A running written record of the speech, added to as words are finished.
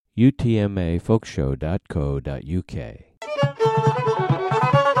utmafolkshow.co.uk.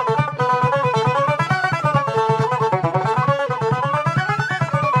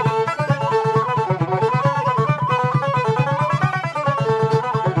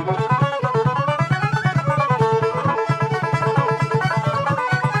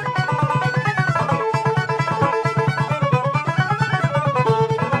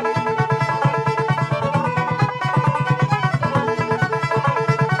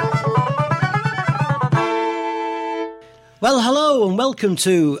 Well, hello and welcome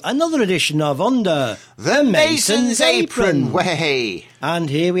to another edition of Under The Mason's Apron Way. And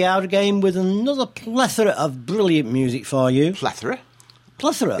here we are again with another plethora of brilliant music for you. Plethora?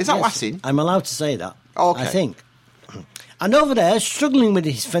 Plethora. Is that yes. Latin? I'm allowed to say that. Oh, okay. I think. And over there, struggling with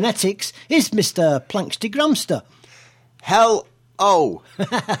his phonetics, is Mr. Planksty Gramster. Hell oh.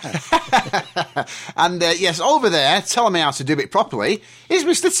 And yes, over there, telling me how to do it properly, is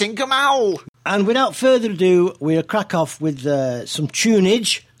Mr. Tinkermal. And without further ado, we'll crack off with some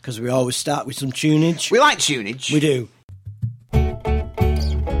tunage, because we always start with some tunage. We like tunage. We do.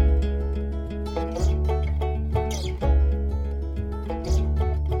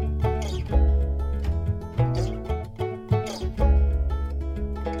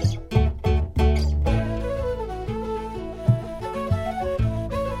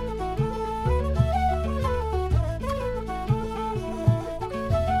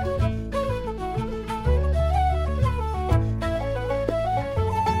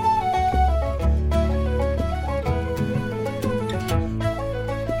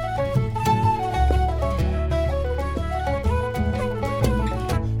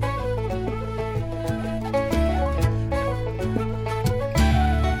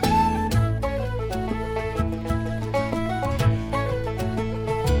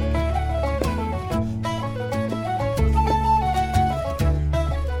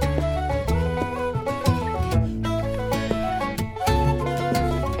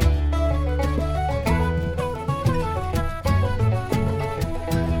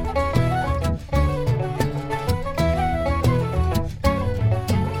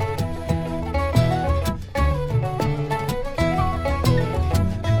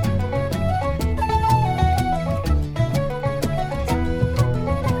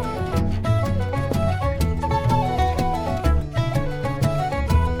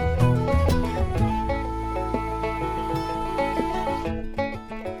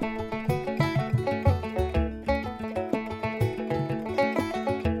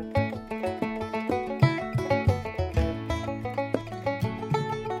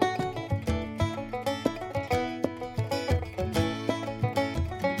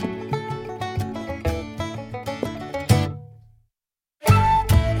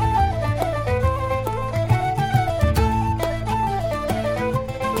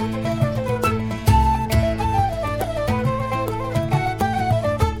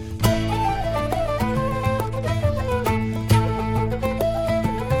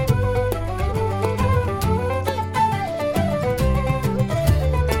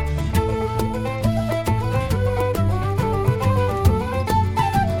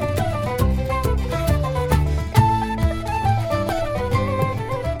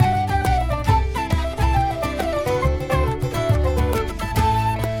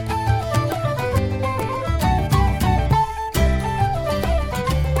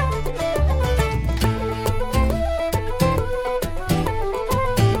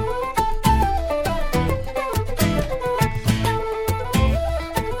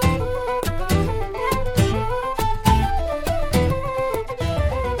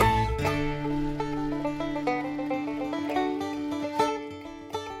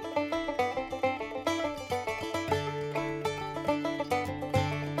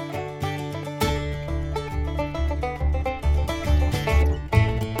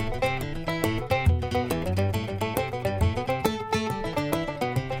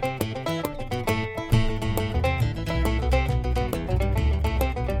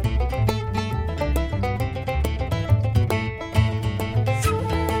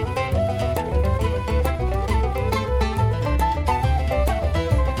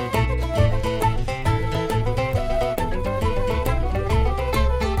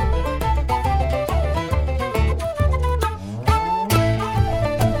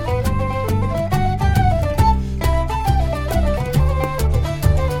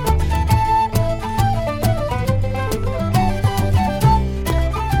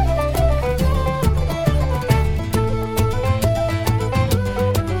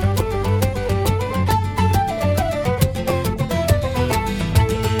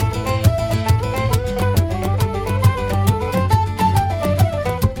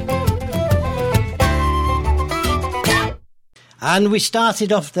 And we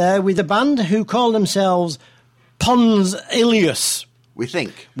started off there with a band who call themselves Pons Ilias. We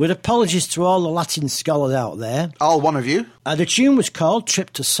think. With apologies to all the Latin scholars out there. All one of you. The tune was called Trip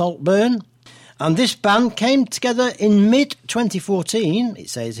to Saltburn. And this band came together in mid-2014,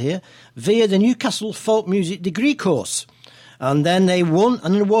 it says here, via the Newcastle Folk Music degree course. And then they won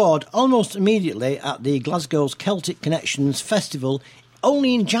an award almost immediately at the Glasgow's Celtic Connections Festival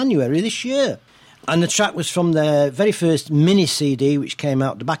only in January this year. And the track was from their very first mini-CD, which came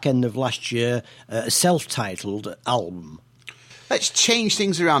out the back end of last year, a self-titled album. Let's change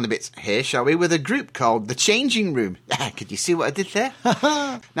things around a bit here, shall we, with a group called The Changing Room. Could you see what I did there?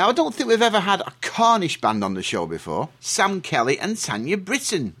 Now, I don't think we've ever had a Cornish band on the show before. Sam Kelly and Tanya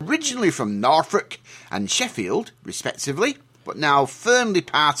Britton, originally from Norfolk and Sheffield, respectively, but now firmly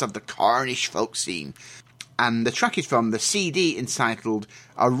part of the Cornish folk scene. And the track is from the CD entitled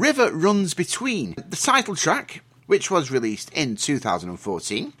A River Runs Between. The title track, which was released in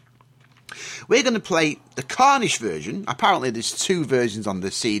 2014. We're going to play the Cornish version. Apparently there's two versions on the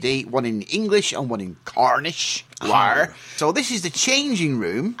CD, one in English and one in Cornish. Oh. So this is The Changing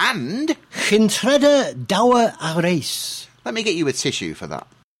Room and... Chintreda Dawa Ares. Let me get you a tissue for that.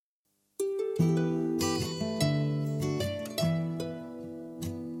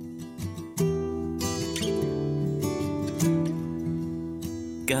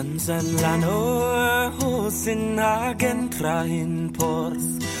 Gans an lan o'r hwsyn ag yn trahin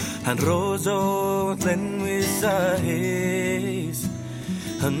porth Han ros o dlenwys a hes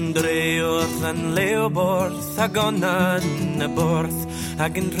Han dre wrth an leo borth ag onan y borth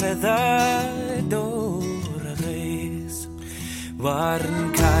ag yn rheddad o'r a res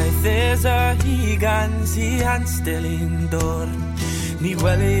War'n caethes a higan si anstelyn dorn Ni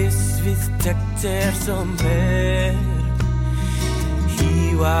welys fydd tecter som per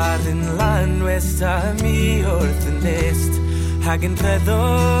Hi war yn lan west a mi wrth yn nest Hag yn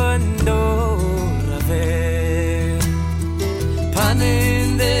rheddon dor a fer Pan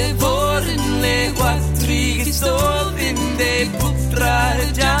yn de for yn le gwatrig Stodd yn de bwfra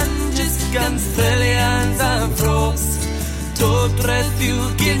janges gan ffelians a fros Dod redd yw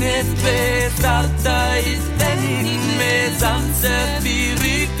gynedd beth ardaeth Denyn mes amser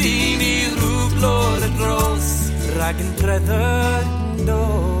Fyrig dyn I rwg lor y dros Rag yn rheddon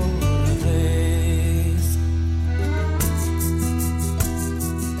dor a res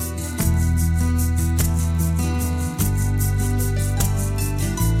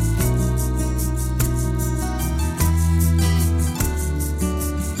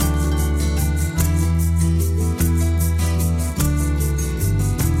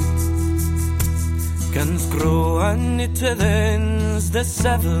Gans gro an I tyddens the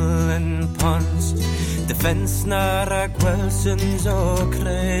Seville and Pons Defens nar a gwelsens o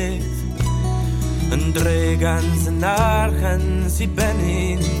cref Yn dregans yn archans I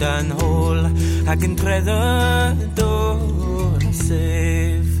benyn dan hôl Ag yn treddod o'r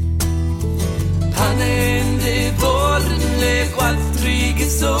sef Pan yn de fôr yn le gwatrig I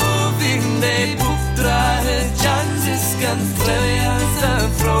sofyn de bwfdra y janses gan trelias a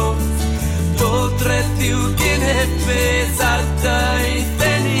froth Dod redd yw gynhed beth ardaeth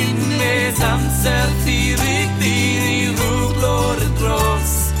Benyn mes amser Fyrig dyn I rwg lor y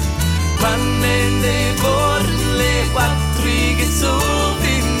dros Pan yn de fôr yn le gwatrig Y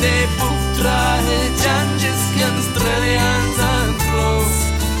sofyn de bwfdra y janges gan strelians a froth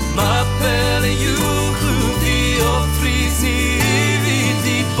Ma pel yw chwfi o ffris ni Fydd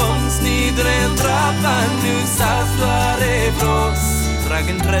I bons ni drel drapan Yw sathwar e fros Rag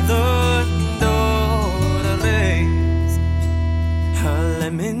yn reddon dor a reis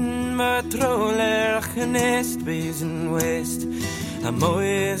Halemyn ma trolerch yn est Beis yn west A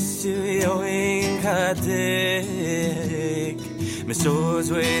moes yw I oen cadeg Mes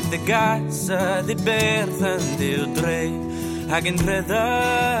oes wed the gas a di berth and i'r dre Ag yn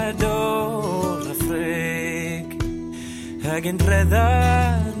reddad o'r a ffreg Ag yn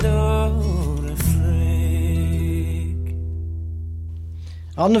reddad o'r a ffreg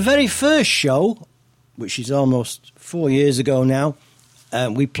On the very first show, which is almost 4 years ago now,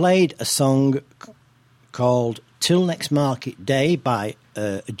 we played a song called Till Next Market Day by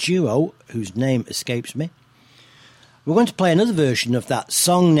a duo whose name escapes me. We're going to play another version of that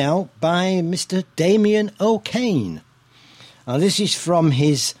song now by Mr. Damien O'Kane. Now this is from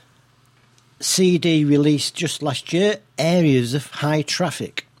his CD released just last year, Areas of High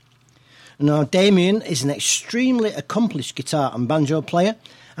Traffic. Now, Damien is an extremely accomplished guitar and banjo player,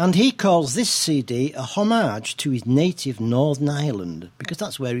 and he calls this CD a homage to his native Northern Ireland, because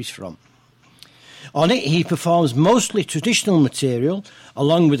that's where he's from. On it, he performs mostly traditional material,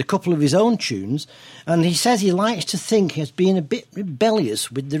 along with a couple of his own tunes, and he says he likes to think he has been a bit rebellious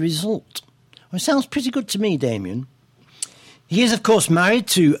with the result. Well, it sounds pretty good to me, Damien. He is, of course, married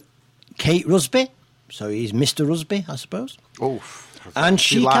to Kate Rusby, so he's Mr. Rusby, I suppose. Oh, and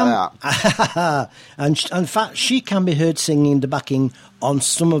she like can, that. and in fact, she can be heard singing the backing on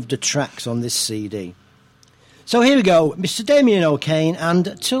some of the tracks on this CD. So here we go, Mr. Damien O'Kane,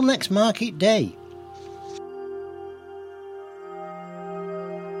 and Till Next Market Day.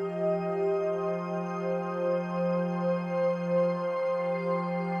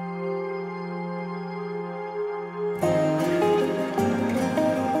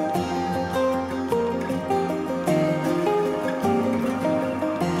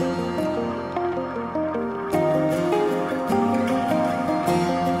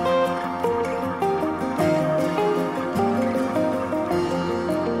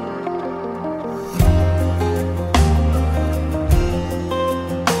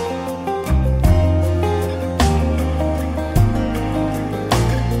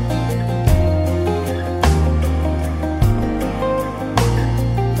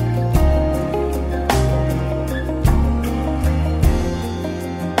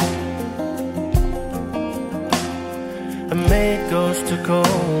 A maid goes to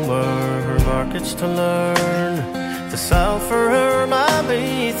Comer, her markets to learn, to sell for her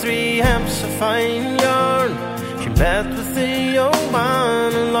mammy 3 hemps of fine yarn. She met with a young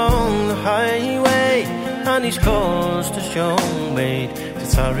man along the highway, and he's caused his young maid to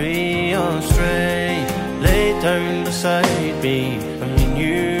tarry astray. Lay down beside me, I mean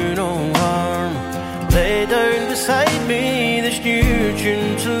you no harm. Lay down beside me this new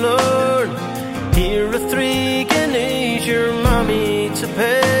tune to learn. Here are 3 guineas your mammy to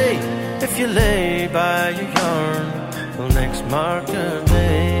pay, if you lay by your yarn till next market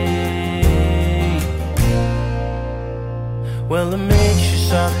day. Well, the maid she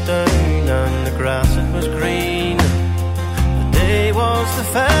sat down and the grass it was green. The day was the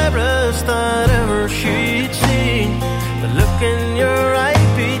fairest that ever she'd seen. The look in your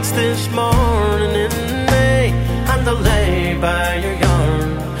eye beats this morning in May, and I'll lay by your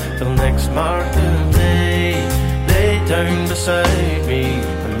yarn till next market day. Lay down beside me,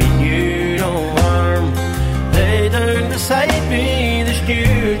 I mean you no harm. Lay down beside me this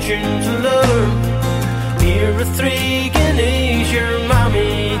new tune to learn. Here are 3 guineas your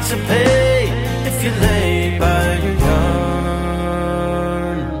mammy to pay, if you lay by your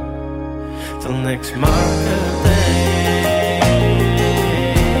yarn till next market day.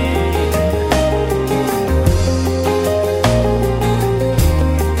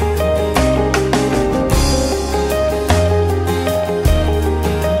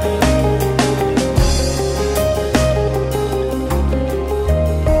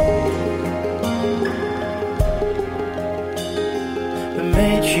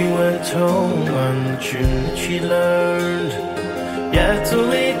 Home and the tune that she learned, yet a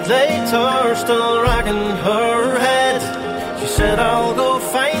week later still ragging her head. She said I'll go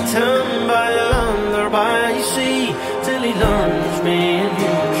find him by land or by sea, till he learns me a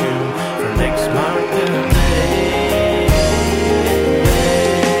new tune for next market day.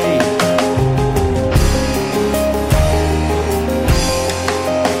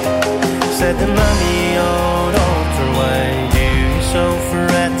 Said the mammy on altar, why do you so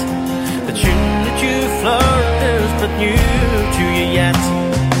fret? The tune that you've learned is but new to you yet.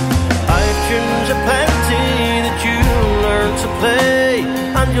 I've tunes aplenty that you'll learn to play,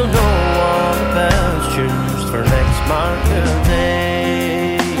 and you'll know all the best tunes for next market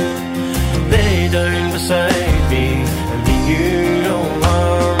day. Lay down beside me, and mean you no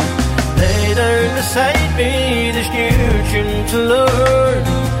harm. Lay down beside me this new tune to learn.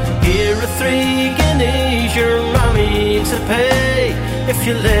 Here are 3 guineas your mammy to pay, if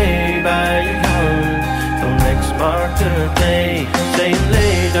you lay by your yarn till next market day. Saying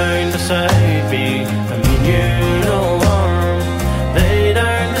lay down beside me, I mean you no harm. Lay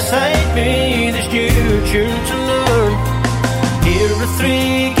down beside me this new tune to learn. Here are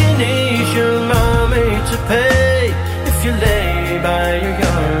 3 guineas your mammy to pay, if you lay by your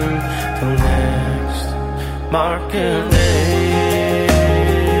yarn till next market day.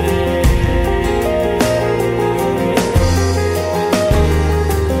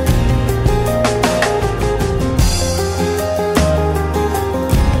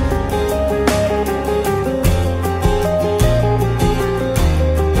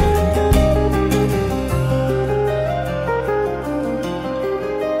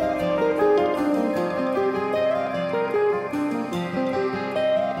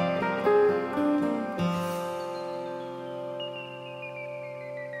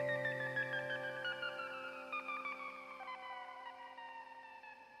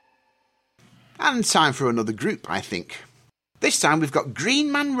 And time for another group, I think. This time we've got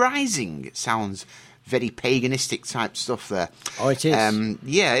Green Man Rising. It sounds very paganistic type stuff there. Oh, it is.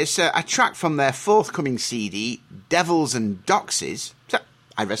 Yeah, it's a track from their forthcoming CD, Devils and Doxes. So,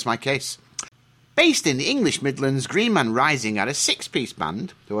 I rest my case. Based in the English Midlands, Green Man Rising are a 6-piece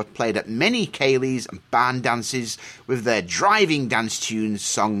band who have played at many ceilidhs and barn dances with their driving dance tunes,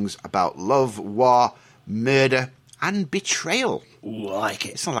 songs about love, war, murder and betrayal. Ooh, I like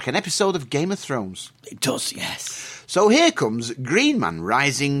it. It sounds like an episode of Game of Thrones. It does, yes. So here comes Green Man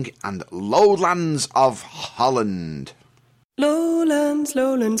Rising and Lowlands of Holland. Lowlands,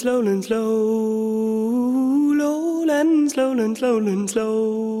 lowlands, lowlands, low. Lowlands, lowlands, lowlands,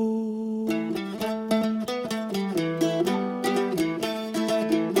 low.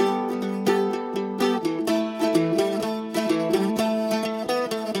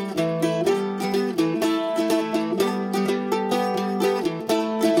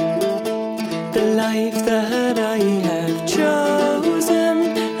 The life that I have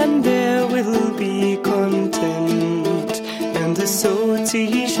chosen, and there will be content, and the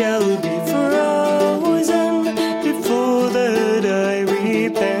salty shall be frozen before that I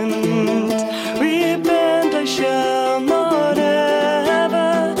repent. Repent I shall not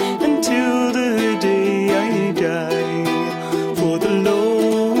ever until the day I die. For the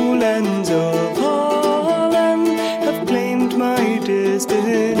lowlands of Holland have claimed my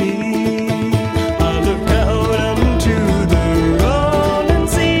destiny.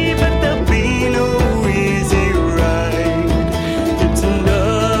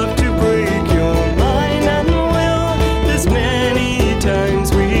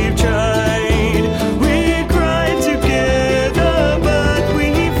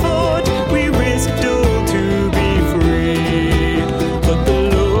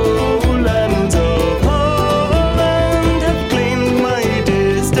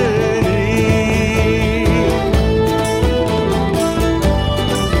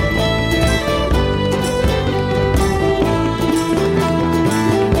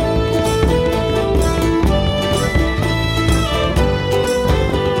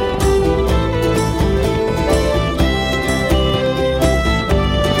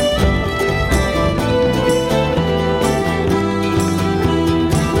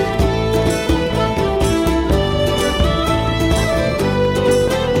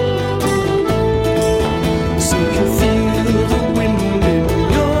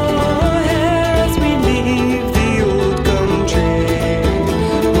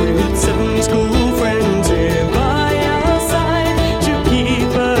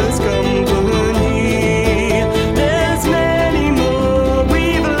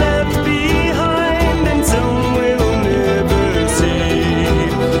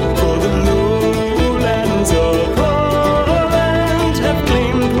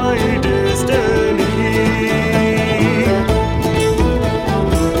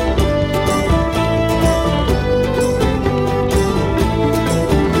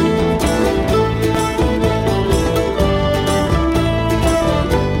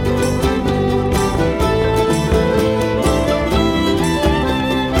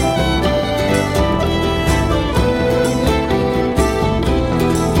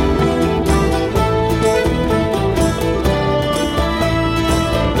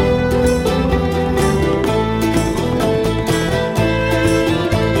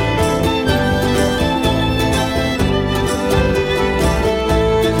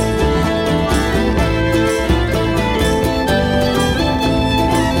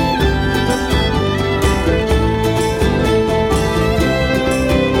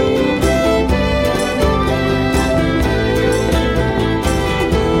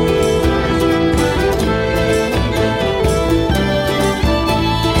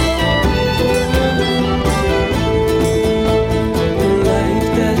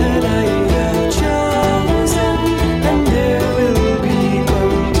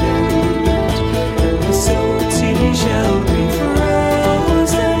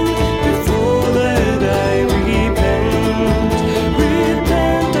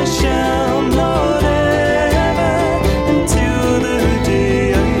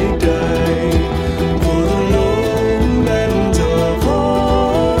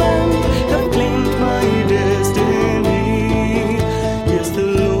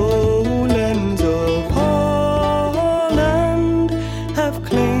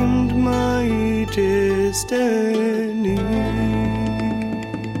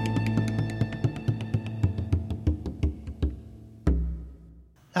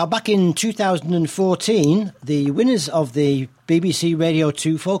 Now, back in 2014, the winners of the BBC Radio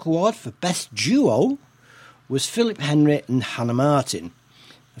 2 Folk Award for Best Duo was Philip Henry and Hannah Martin.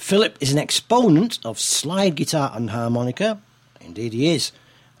 Philip is an exponent of slide guitar and harmonica. Indeed he is.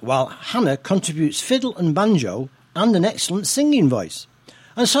 While Hannah contributes fiddle and banjo and an excellent singing voice.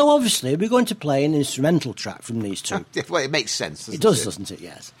 And so obviously we're going to play an instrumental track from these two. Well, it makes sense, doesn't it? It does, doesn't it?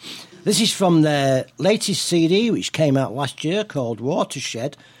 Yes. This is from their latest CD, which came out last year, called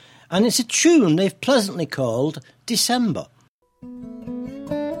Watershed, and it's a tune they've pleasantly called December.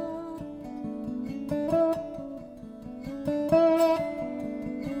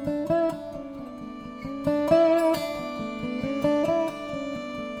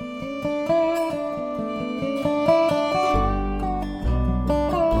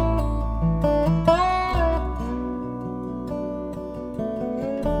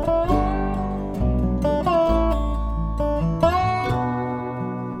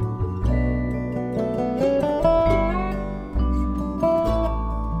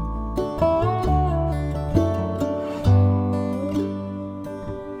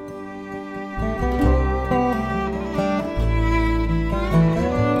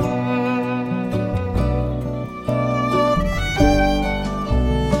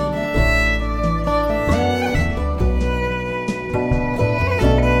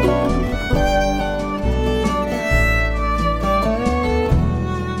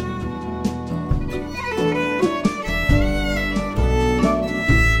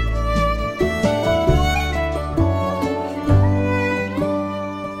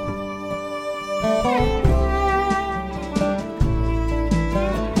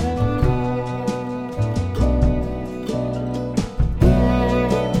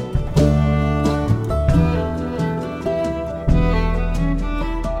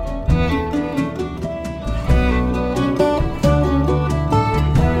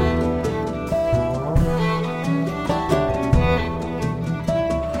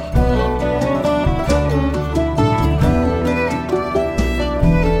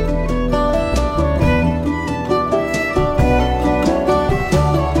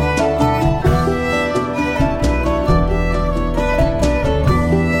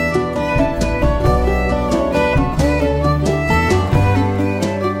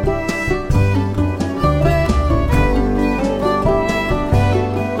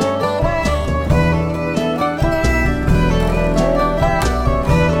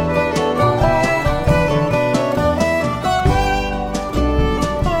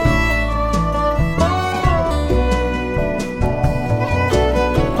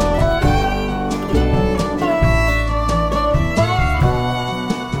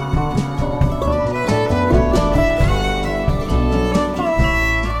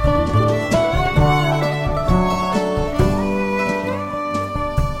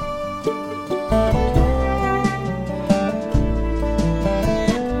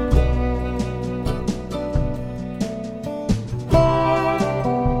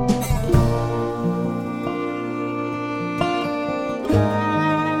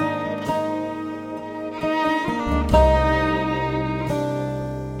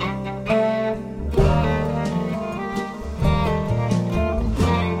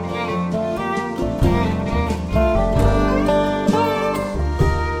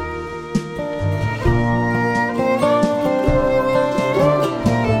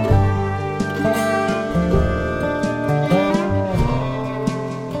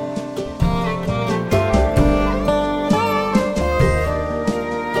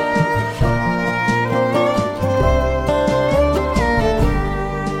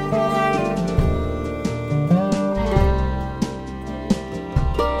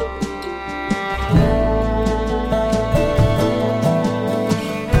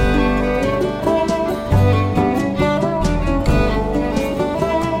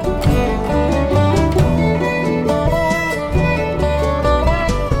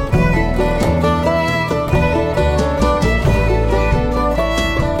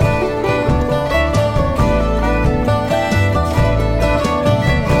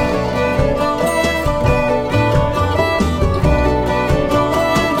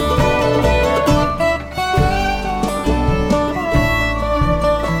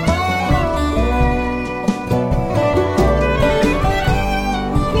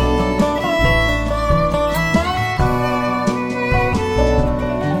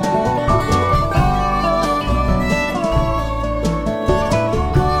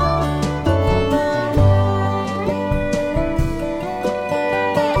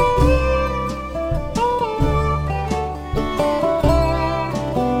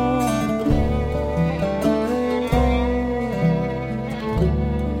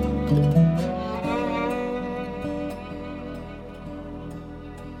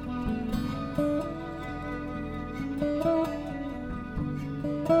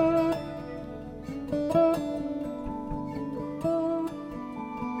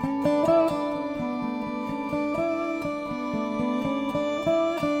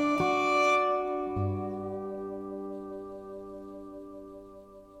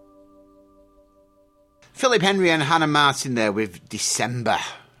 Philip Henry and Hannah Martin there with December.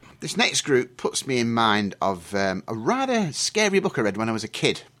 This next group puts me in mind of a rather scary book I read when I was a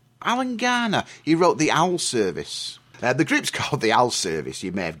kid. Alan Garner, he wrote The Owl Service. The group's called The Owl Service,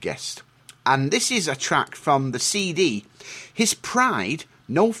 you may have guessed. And this is a track from the CD, His Pride,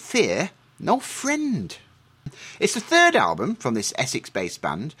 No Fear, No Friend. It's the third album from this Essex-based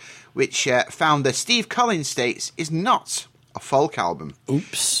band, which founder Steve Collins states is not a folk album.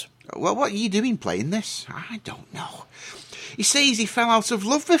 Oops. Well, what are you doing playing this? I don't know. He says he fell out of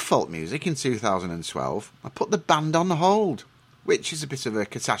love with folk music in 2012 and put the band on hold, which is a bit of a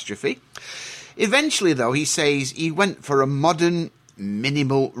catastrophe. Eventually, though, he says he went for a modern,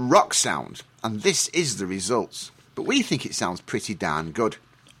 minimal rock sound, and this is the results. But we think it sounds pretty darn good.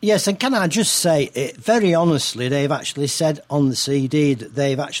 Yes, and can I just say, very honestly, they've actually said on the CD that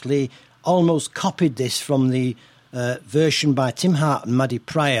they've actually almost copied this from the version by Tim Hart and Maddie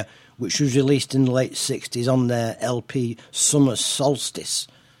Pryor, which was released in the late 60s on their LP Summer Solstice.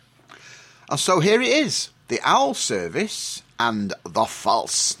 And so here it is, The Owl Service and The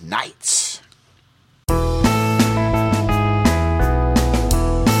False Knights.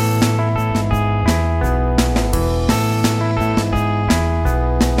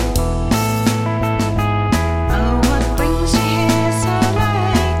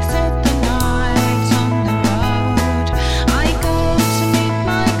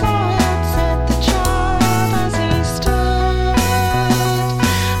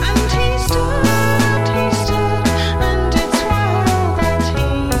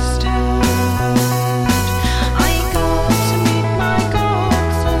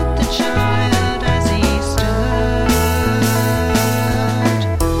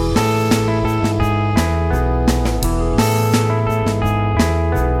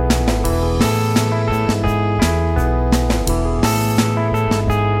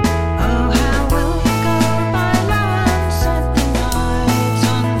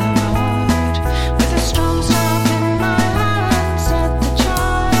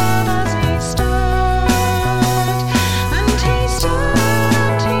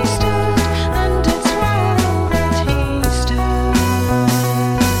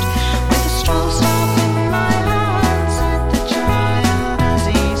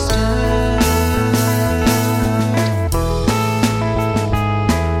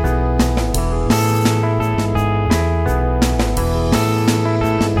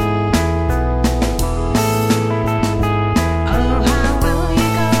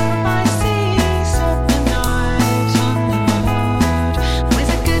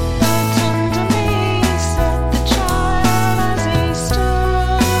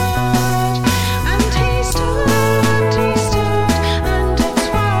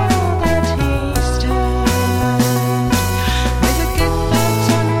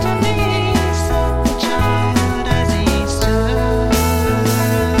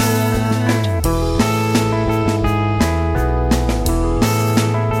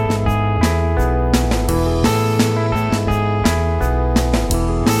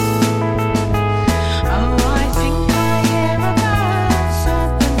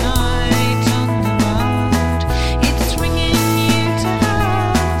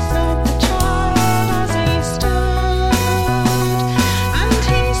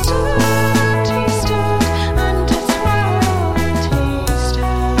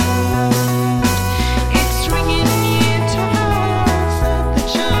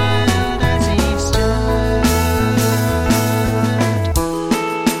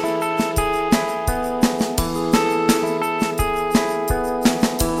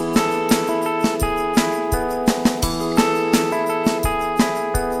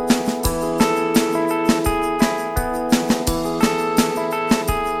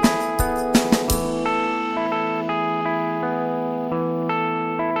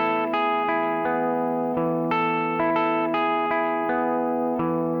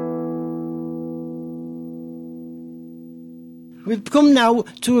 We've come now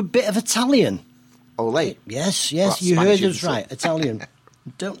to a bit of Italian. Ole. Yes, Well, you Spanish, heard us right, Italian.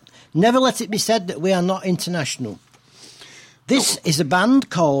 Never let it be said that we are not international. This is a band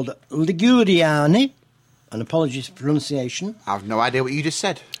called Liguriani, and apologies for pronunciation. I have no idea what you just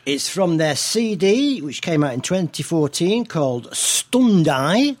said. It's from their CD, which came out in 2014, called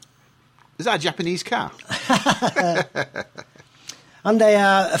Stundai. Is that a Japanese car? And they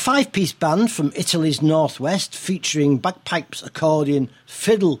are a five-piece band from Italy's northwest, featuring bagpipes, accordion,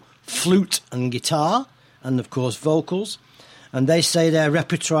 fiddle, flute and guitar, and of course vocals. And they say their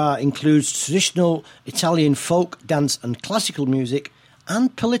repertoire includes traditional Italian folk, dance and classical music,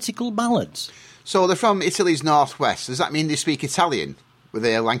 and political ballads. So they're from Italy's northwest. Does that mean they speak Italian? with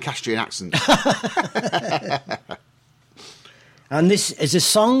a Lancastrian accent. And this is a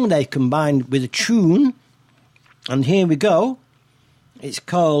song they combined with a tune. And here we go. It's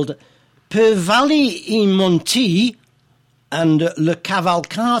called Per Valli I Monti and Le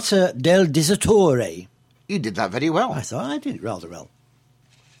Cavalcata del Disattore. You did that very well. I thought I did it rather well.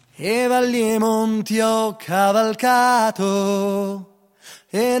 E valli e monti ho cavalcato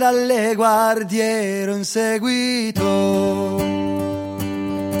e dalle guardie ero inseguito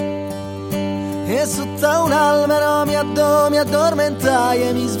e sotto un albero mi addormentai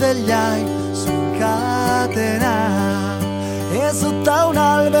e mi svegliai su un catena e sotto un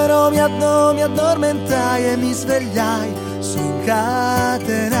albero mi addormentai e mi svegliai su un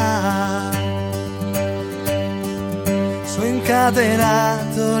catena. Su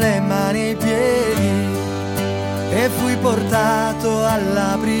incatenato le mani e i piedi e fui portato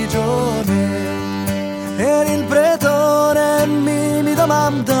alla prigione. E il pretore mi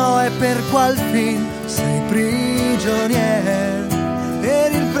domandò: e per qual fin sei prigionier? E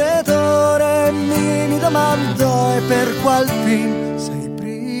il pretore mi domandò: e per qual fin sei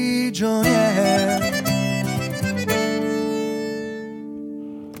prigionier?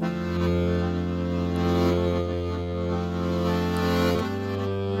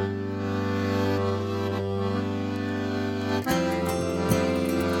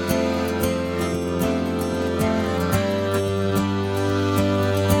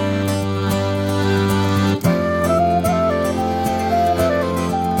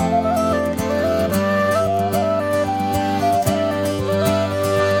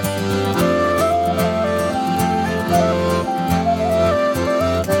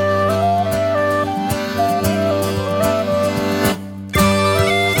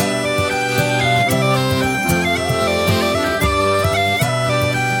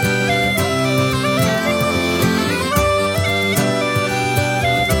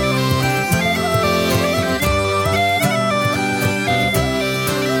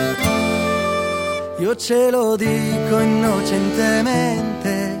 Io ce lo dico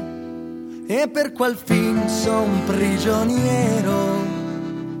innocentemente, e per qual fin son prigioniero.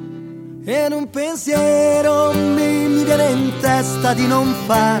 Ed un pensiero mi viene in testa di non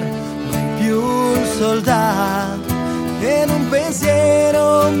far mai più un soldato. Ed un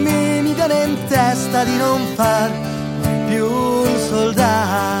pensiero mi viene in testa di non far mai più un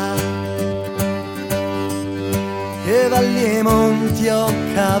soldato. E valli e monti ho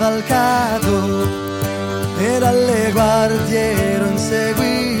cavalcato e dalle guardie ero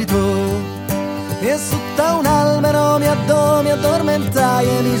inseguito e sotto un albero mi addormentai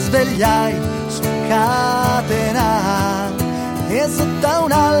e mi svegliai su catena. E sotto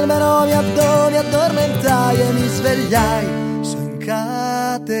un albero mi addormentai e mi svegliai su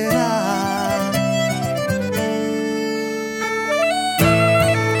catena.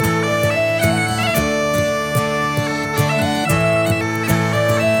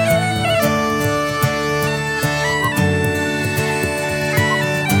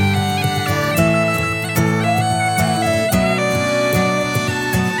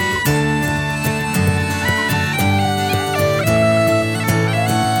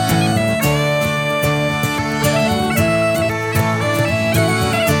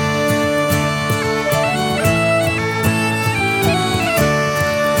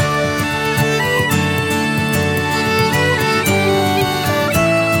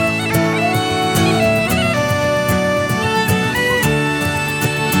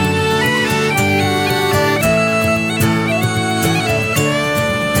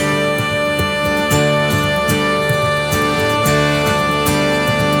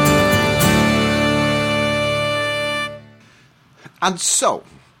 And so,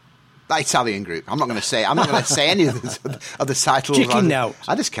 that Italian group. I'm not going to say any of the titles. Chicken note.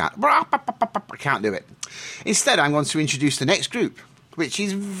 I just can't. I can't do it. Instead, I'm going to introduce the next group, which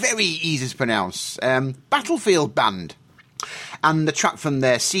is very easy to pronounce. Battlefield Band. And the track from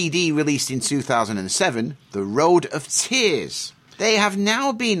their CD released in 2007, The Road of Tears. They have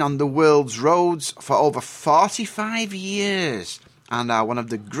now been on the world's roads for over 45 years and are one of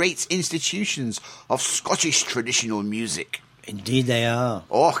the great institutions of Scottish traditional music. Indeed they are.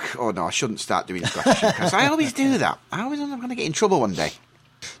 Oh no, I shouldn't start doing Scottish because I always do that. I'm going to get in trouble one day.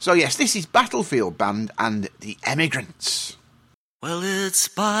 So yes, this is Battlefield Band and the Emigrants. Well, it's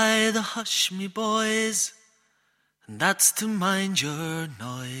by the hush, me boys, and that's to mind your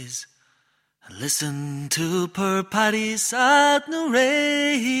noise, and listen to poor Paddy's sad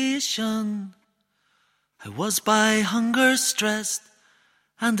narration. I was by hunger stressed,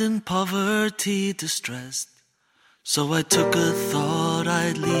 and in poverty distressed, so I took a thought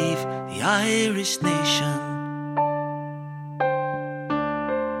I'd leave the Irish nation.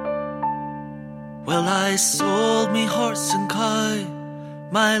 Well, I sold me horse and cow,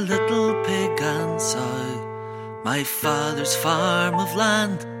 my little pig and sow, my father's farm of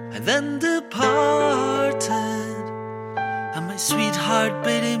land, I then departed. And my sweetheart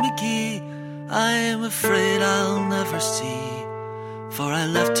Biddy McGee, I am afraid I'll never see, for I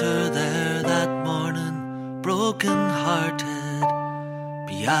left her there that morning, broken-hearted.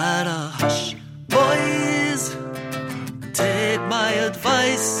 Be at a hush, boys, take my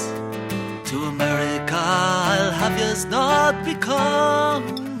advice. To America I'll have yous not be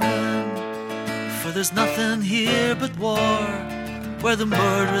coming, for there's nothing here but war, where the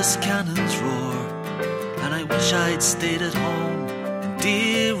murderous cannons roar. And I wish I'd stayed at home in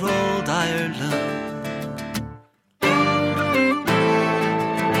dear old Ireland.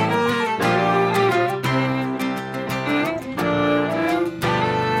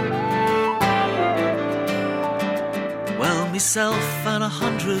 Well, myself and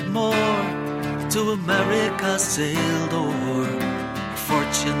 100 more to America sailed o'er,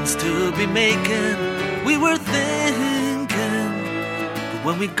 fortunes to be making, we were thinking. But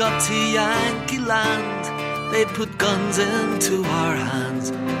when we got to Yankee land, they put guns into our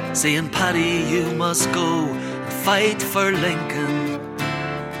hands, saying, Paddy, you must go and fight for Lincoln.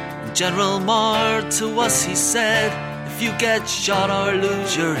 And General Moore to us, he said, if you get shot or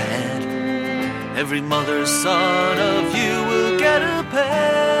lose your head, every mother's son of you will get a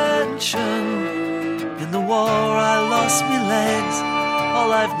pension. In the war I lost me legs,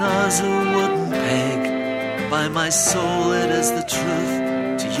 all I've now's a wooden peg. By my soul it is the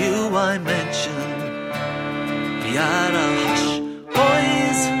truth, to you I mention. Be at a hush,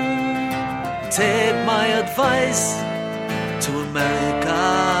 boys, take my advice. To America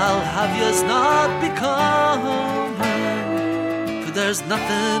I'll have yous not be coming, for there's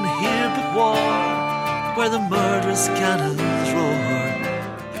nothing here but war, where the murderous cannons roar.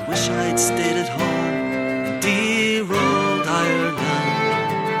 I wish I'd stayed at home, dear old Ireland.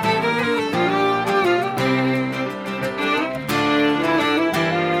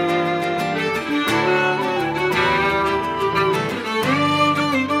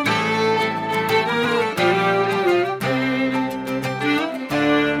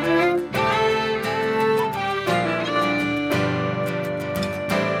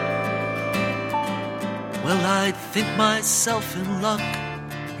 Well, I'd think myself in luck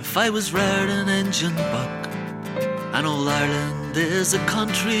if I was reared an engine buck. And old Ireland is a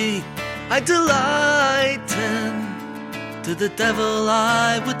country I delight in. To the devil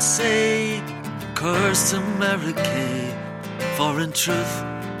I would say, curse America, for in truth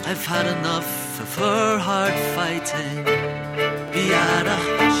I've had enough of her hard fighting. Be at a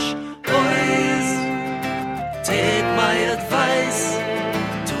hush, boys, take my advice.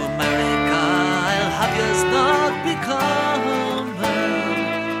 To America I'll have yous not be coming,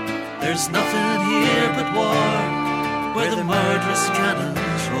 there's nothing here but war, where the murderous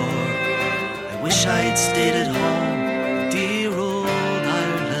cannons roar. I wish I'd stayed at home, dear old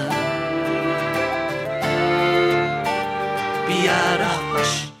Ireland. Be at a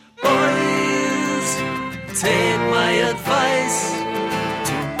hush, boys, take my advice.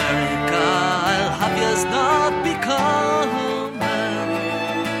 To America I'll have yous not be coming,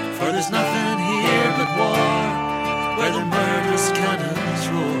 for there's nothing here but war, where the murderous cannons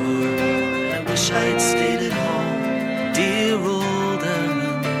roar. I wish I'd stayed at home, dear old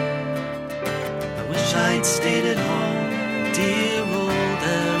Ireland. I wish I'd stayed at home, dear old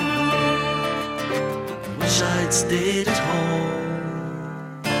Ireland. I wish I'd stayed at home.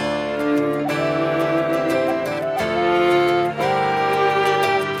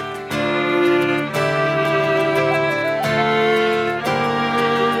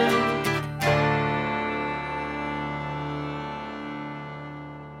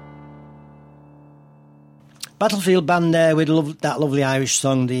 Battlefield Band there with that lovely Irish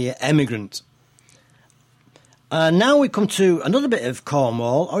song, The Emigrant. Now we come to another bit of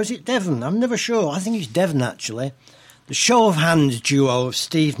Cornwall, or is it Devon? I'm never sure. I think it's Devon, actually. The Show of Hands duo of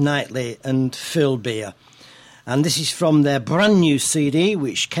Steve Knightley and Phil Beer. And this is from their brand new CD,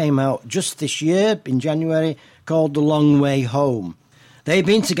 which came out just this year, in January, called The Long Way Home. They've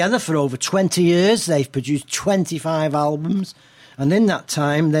been together for over 20 years. They've produced 25 albums. And in that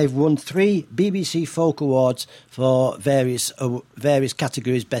time, they've won 3 BBC Folk Awards for various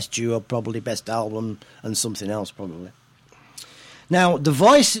categories, Best Duo, probably Best Album, and something else, probably. Now, the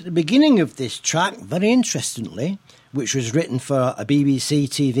voice at the beginning of this track, very interestingly, which was written for a BBC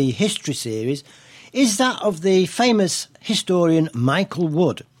TV history series, is that of the famous historian Michael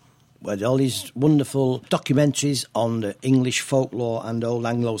Wood, with all his wonderful documentaries on the English folklore and old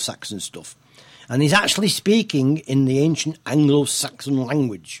Anglo-Saxon stuff. and he's actually speaking in the ancient Anglo-Saxon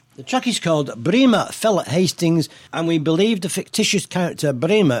language. The track is called Brema Fell at Hastings, and we believe the fictitious character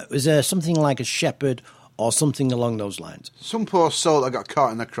Brema was something like a shepherd or something along those lines. Some poor soul that got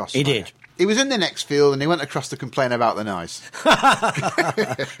caught in the crossfire. He did. He was in the next field and he went across to complain about the noise.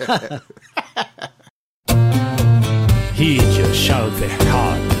 Hit shall the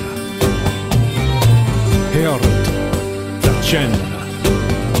heart, Herald the general,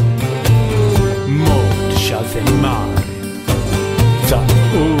 Mod shall the mar, the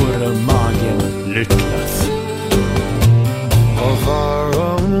urmagen lycklas. Of our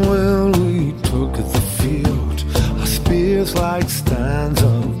own will we took the field, our spears like stands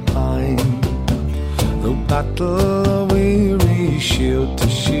of pine. The battle weary shield to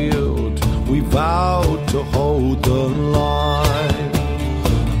shield, we vowed to hold the line.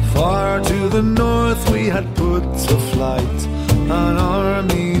 Far to the north we had put to flight an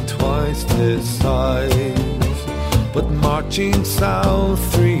army twice this size, but marching south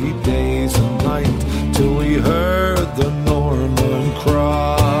 3 days and night till we heard the Norman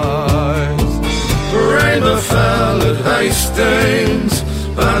cries. Brema fell at Hastings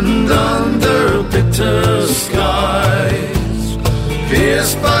and under bitter skies,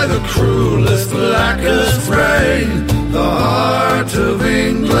 pierced by the cruelest, blackest rain, the heart of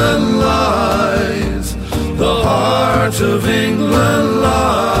England lies, the heart of England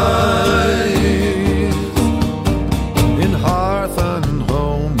lies. In hearth and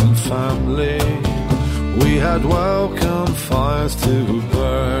home and family, we had welcome fires to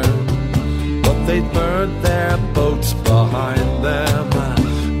burn, but they burnt their boats behind them,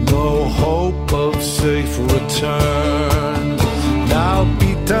 no hope of safe return. Now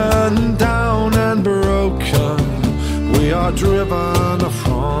beaten down and broken, we are driven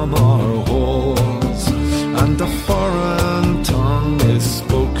from our halls, and a foreign tongue is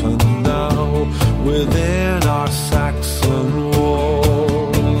spoken now within our Saxon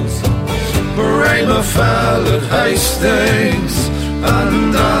walls. Brema fell at Hastings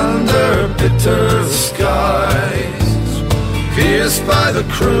and under bitter skies, pierced by the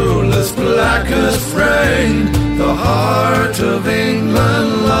cruelest, blackest rain, the heart of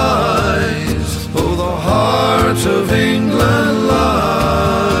England lies, oh, the heart of England lies.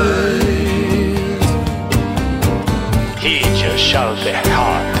 Hit shall the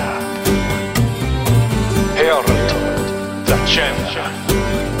heart, Herald the general,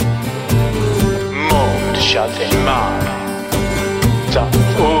 Mod shall the mar, the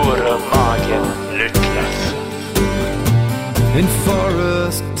urmagen lycklas. In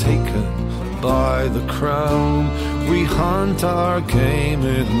forest taken by the crown, we hunt our game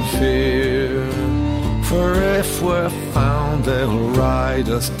in fear, for if we're found they'll ride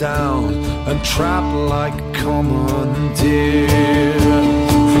us down and trap like common deer.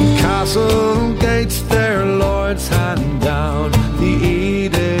 From castle gates their lords hand down the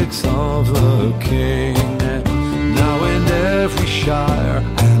edicts of the king. Now in every shire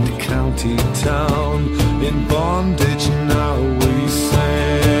and county town, in bondage now we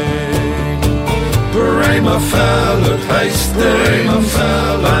sing. Brema fell at Hastings,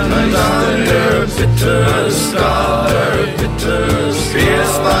 and under bitter skies,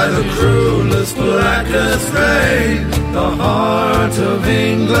 pierced by the cruelest, blackest rain, the heart of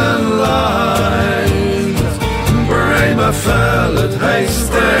England lies. Brema fell at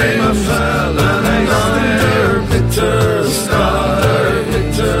Hastings, and under bitter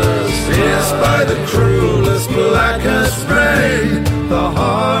skies, pierced by the cruelest, blackest rain, the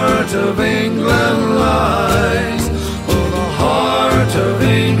heart of England lies, oh, the heart of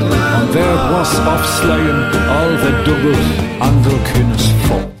England lies. And there was of slain all the Douglas and Kilkenny's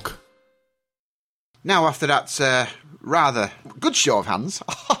folk. Now, after that rather good show of hands,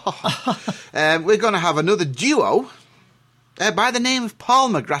 we're going to have another duo by the name of Paul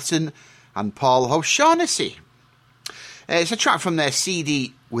McGrath and Paul O'Shaughnessy. It's a track from their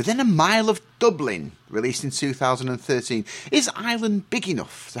CD Within a Mile of Dublin, released in 2013. Is Ireland big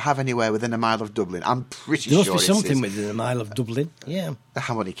enough to have anywhere within a mile of Dublin? I'm pretty sure There must be something within a mile of Dublin, yeah.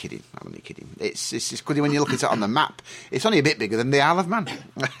 I'm only kidding. It's good when you look at it on the map. It's only a bit bigger than the Isle of Man.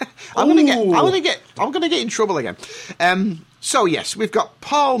 I'm gonna get in trouble again. So yes, we've got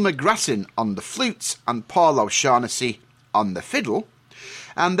Paul McGrath on the flute and Paul O'Shaughnessy on the fiddle,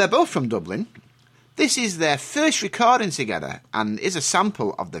 and they're both from Dublin. This is their first recording together and is a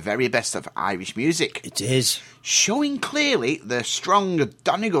sample of the very best of Irish music. It is. Showing clearly the strong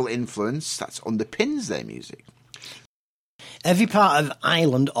Donegal influence that underpins their music. Every part of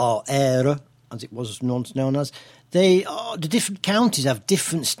Ireland, or Éire, as it was once known as, the different counties have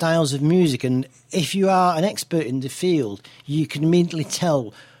different styles of music, and if you are an expert in the field, you can immediately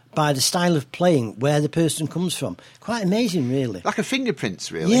tell by the style of playing where the person comes from. Quite amazing, really. Like a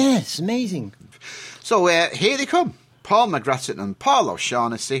fingerprints, really. Yes, amazing. So here they come. Paul McGrattan and Paul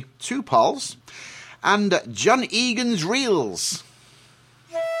O'Shaughnessy, two Pauls, and John Egan's Reels.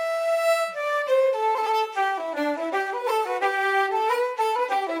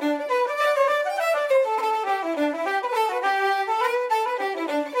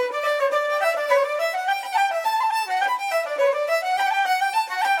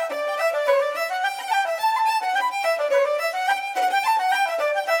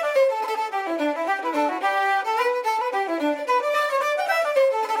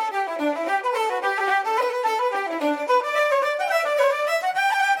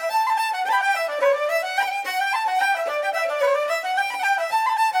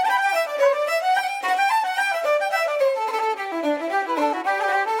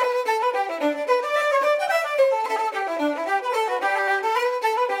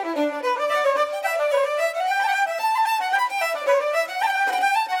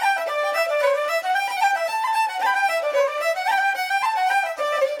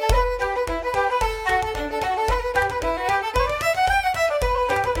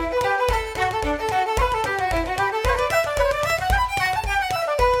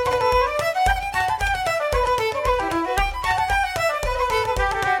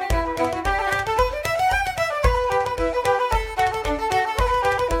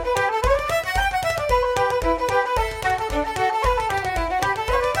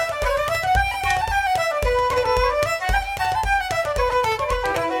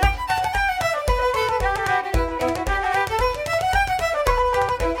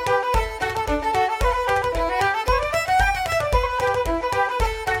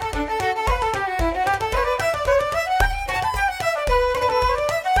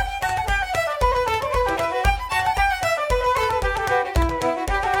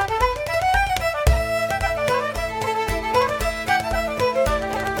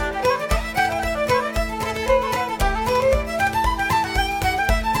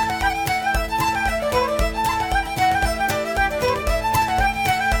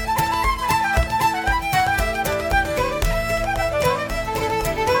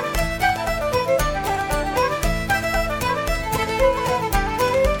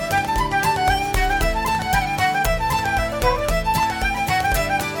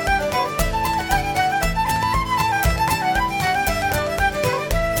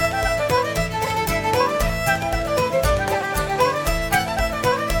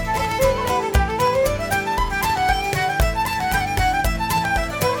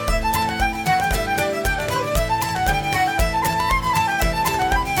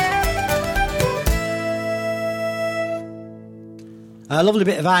 A lovely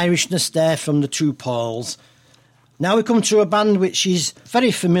bit of Irishness there from the Two Pauls. Now we come to a band which is very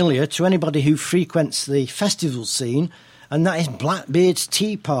familiar to anybody who frequents the festival scene, and that is Blackbeard's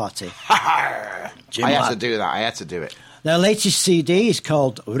Tea Party. I had to do that. I had to do it. Their latest CD is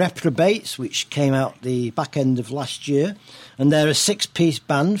called Reprobates, which came out the back end of last year, and they're a 6-piece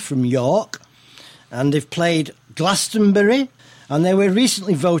band from York, and they've played Glastonbury, and they were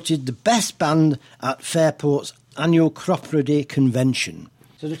recently voted the best band at Fairport's annual Cropredy convention.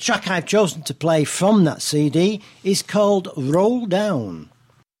 So the track I've chosen to play from that CD is called Roll Down.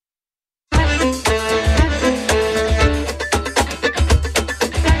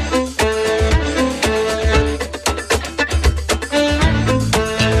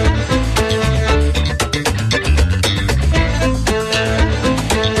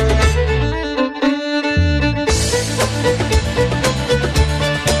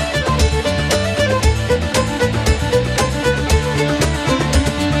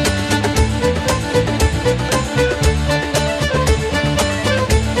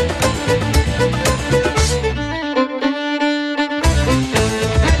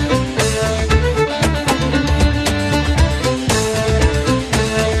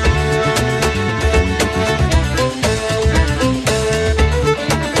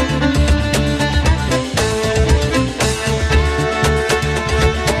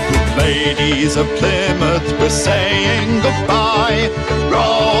 Of Plymouth, we're saying goodbye.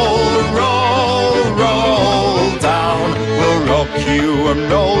 Roll, roll, roll down. We'll rock you and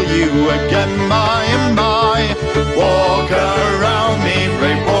roll you again by and by. Walk around me,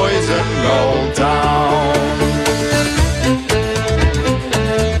 brave boys, and roll down.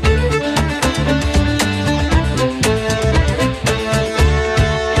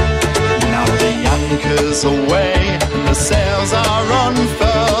 Now the anchor's away, the sails are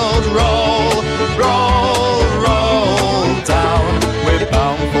unfurled. Roll, roll, roll down. We're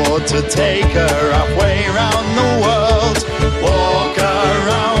bound for to take her halfway round the world. Walk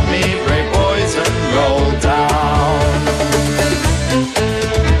around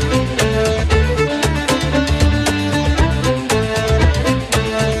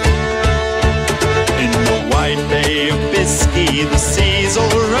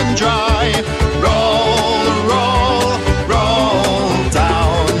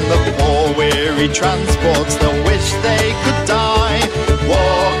heavy transports, they'll wish they could die.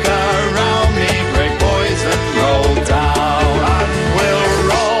 Walk around me, brave boys, and roll down. And we'll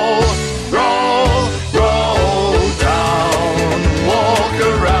roll, roll, roll down. Walk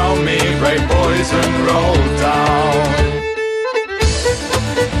around me, brave boys, and roll down.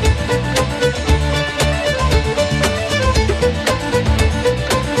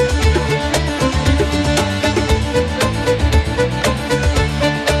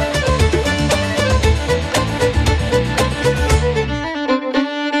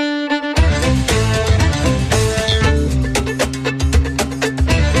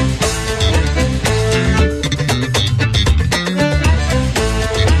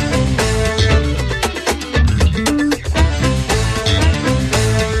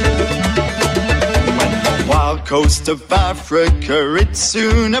 Coast of Africa it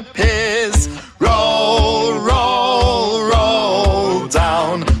soon appears. Roll, roll, roll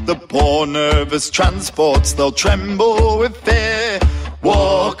down. The poor nervous transports, they'll tremble with fear.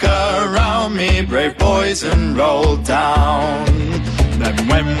 Walk around me, brave boys, and roll down. Then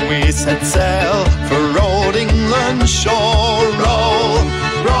when we set sail for old England's shore, roll,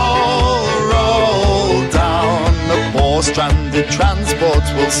 roll, roll down. The poor stranded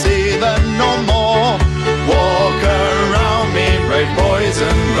transports will see them no more. Walk around me, brave boys,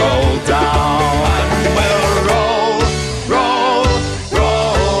 and roll down. And we'll roll, roll,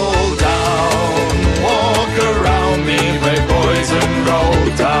 roll down. Walk around me, brave boys, and roll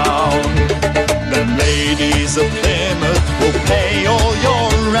down. The ladies of Plymouth will pay all your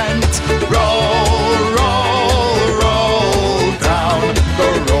rent. Roll, roll, roll down. Go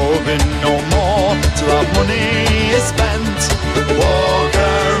roving no more till our money is spent. Walk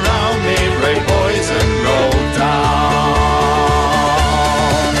around me, brave boys, and roll down.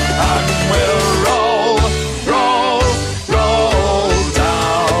 And we'll roll, roll, roll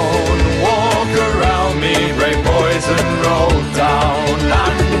down. Walk around me, brave boys, and roll down.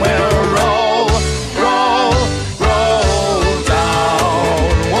 And we'll roll, roll, roll down.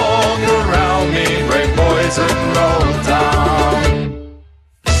 Walk around me, brave boys, and roll down.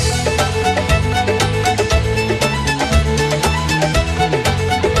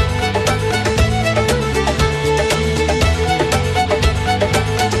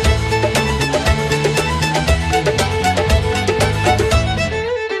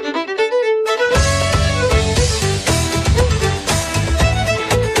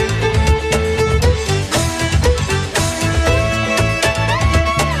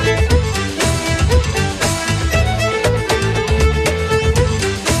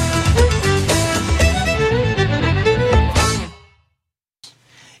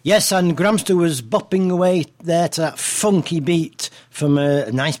 Yes, and Gramster was bopping away there to that funky beat from a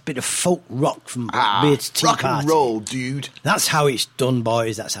nice bit of folk rock from Beard's Tea rock Party. and roll, dude. That's how it's done,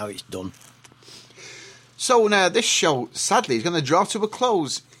 boys. That's how it's done. So now this show, sadly, is going to draw to a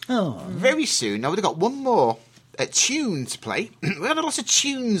close very soon. Now we've got one more tune to play. We've had lots of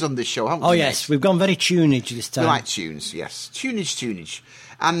tunes on this show, haven't we? Oh, yes, we've gone very tunage this time. We like tunes, yes. Tunage.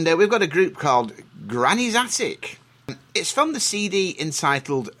 And we've got a group called Granny's Attic. It's from the CD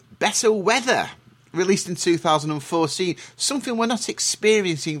entitled Better Weather, released in 2014. Something we're not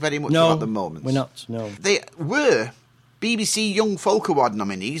experiencing very much at the moment. We're not, no. They were BBC Young Folk Award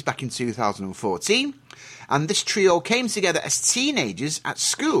nominees back in 2014, and this trio came together as teenagers at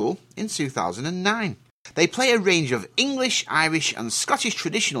school in 2009. They play a range of English, Irish and Scottish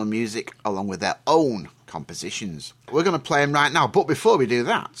traditional music along with their own compositions. We're going to play them right now, but before we do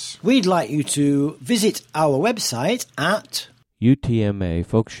that, we'd like you to visit our website at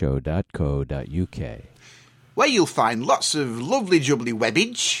utmafolkshow.co.uk, where you'll find lots of lovely jubbly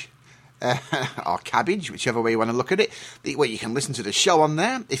webbage, or cabbage, whichever way you want to look at it, where you can listen to the show on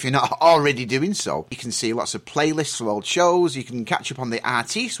there, if you're not already doing so. You can see lots of playlists for old shows, you can catch up on the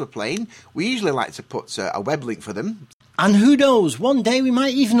artists we're playing. We usually like to put a web link for them. And who knows, one day we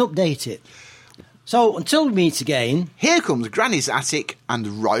might even update it. So, until we meet again, here comes Granny's Attic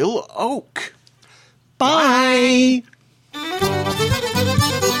and Royal Oak. Bye!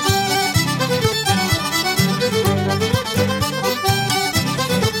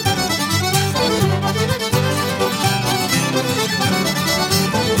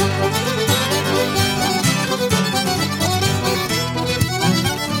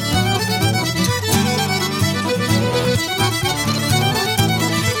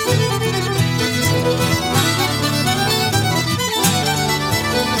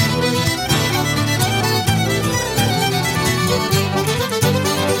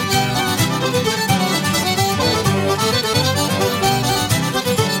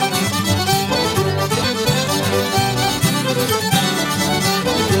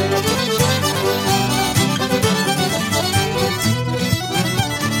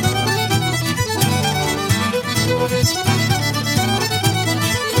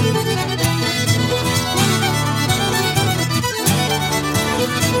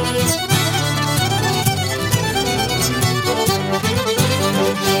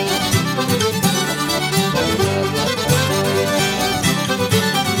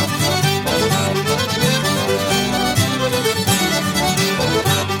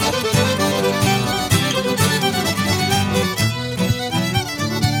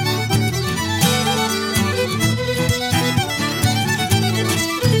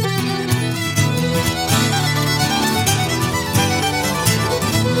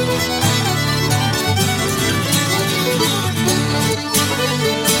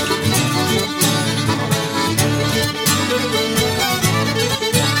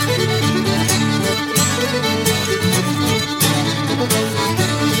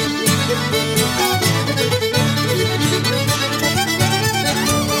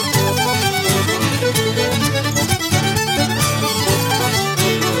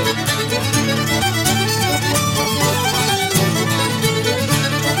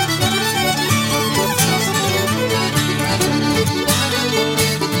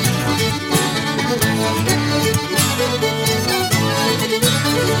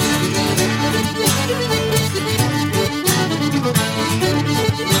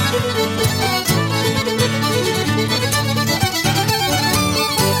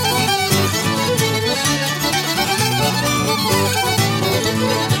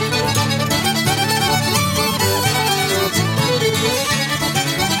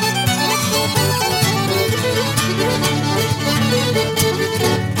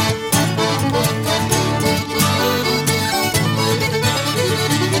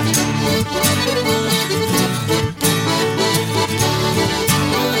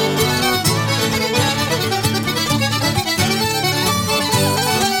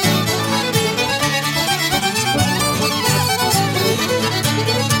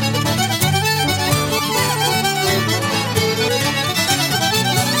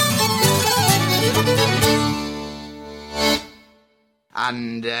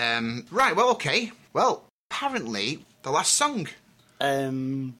 And, right, well, okay. Well, apparently, the last song.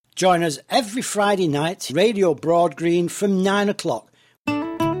 Join us every Friday night, Radio Broad Green from 9 o'clock.